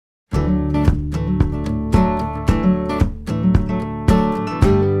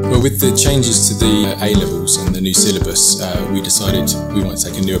So with the changes to the A-levels and the new syllabus, we decided we wanted to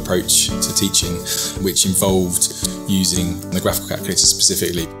take a new approach to teaching, which involved using the graphical calculator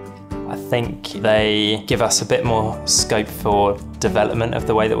specifically. I think they give us a bit more scope for development of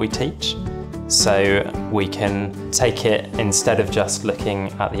the way that we teach. So we can take it, instead of just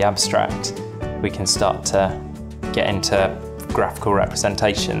looking at the abstract, we can start to get into graphical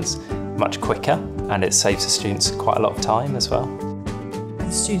representations much quicker, and it saves the students quite a lot of time as well.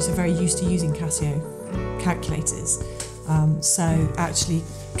 The students are very used to using Casio calculators, so actually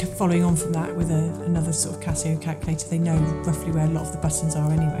following on from that with another sort of Casio calculator, they know roughly where a lot of the buttons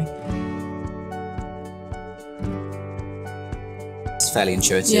are anyway. It's fairly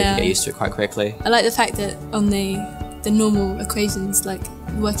intuitive, you get used to it quite quickly. I like the fact that on the normal equations, like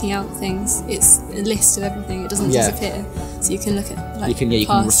working out things, it's a list of everything, it doesn't disappear. So you can look at like you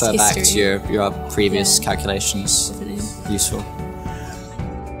can refer back to your previous Yeah, calculations. definitely. Useful.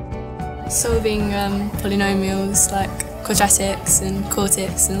 Solving polynomials like quadratics and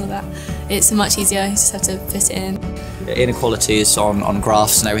quartics and all that, it's much easier, you just have to fit it in. Inequalities on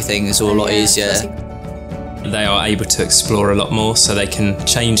graphs and everything is all a lot easier. They are able to explore a lot more, so they can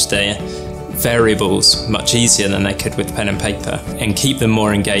change their variables much easier than they could with pen and paper, and keep them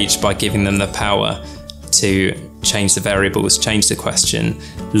more engaged by giving them the power to change the variables, change the question,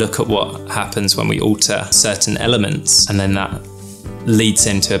 look at what happens when we alter certain elements, and then that leads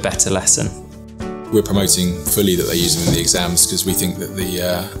into a better lesson. We're promoting fully that they use them in the exams because we think that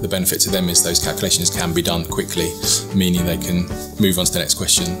the benefit to them is those calculations can be done quickly, meaning they can move on to the next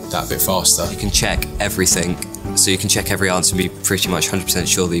question that bit faster. You can check everything, so you can check every answer and be pretty much 100%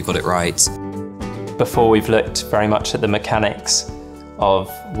 sure that you've got it right. Before, we've looked very much at the mechanics of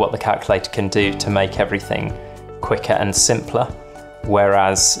what the calculator can do to make everything quicker and simpler,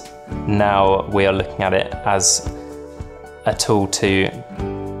 whereas now we are looking at it as a tool to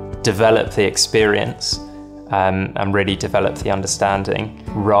develop the experience and really develop the understanding,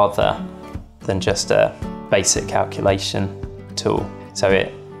 rather than just a basic calculation tool. So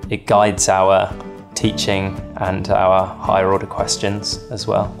it guides our teaching and our higher order questions as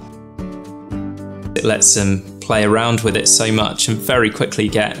well. It lets them play around with it so much and very quickly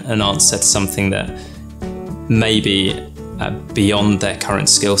get an answer to something that may be beyond their current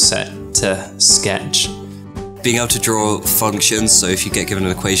skill set to sketch. Being able to draw functions, so if you get given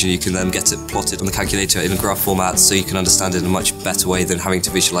an equation you can then get it plotted on the calculator in a graph format, so you can understand it in a much better way than having to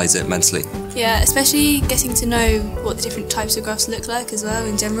visualise it mentally. Yeah, especially getting to know what the different types of graphs look like as well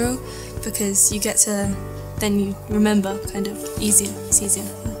in general, because you get to, then you remember kind of easier, it's easier.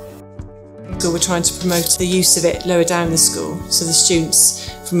 We're trying to promote the use of it lower down the school, so the students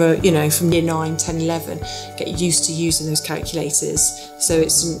from from year 9, 10, 11 get used to using those calculators, so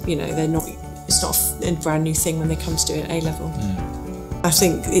it's it's not a brand new thing when they come to do it at A-level. I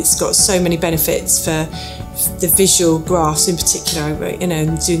think it's got so many benefits for the visual graphs in particular,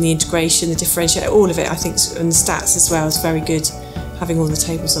 doing the integration, the differentiate, all of it, I think, and the stats as well is very good, having all the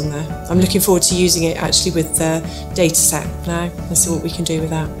tables on there. I'm looking forward to using it actually with the data set now and see what we can do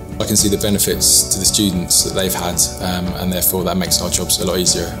with that. I can see the benefits to the students that they've had, and therefore that makes our jobs a lot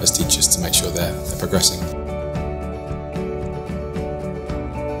easier as teachers to make sure they're progressing.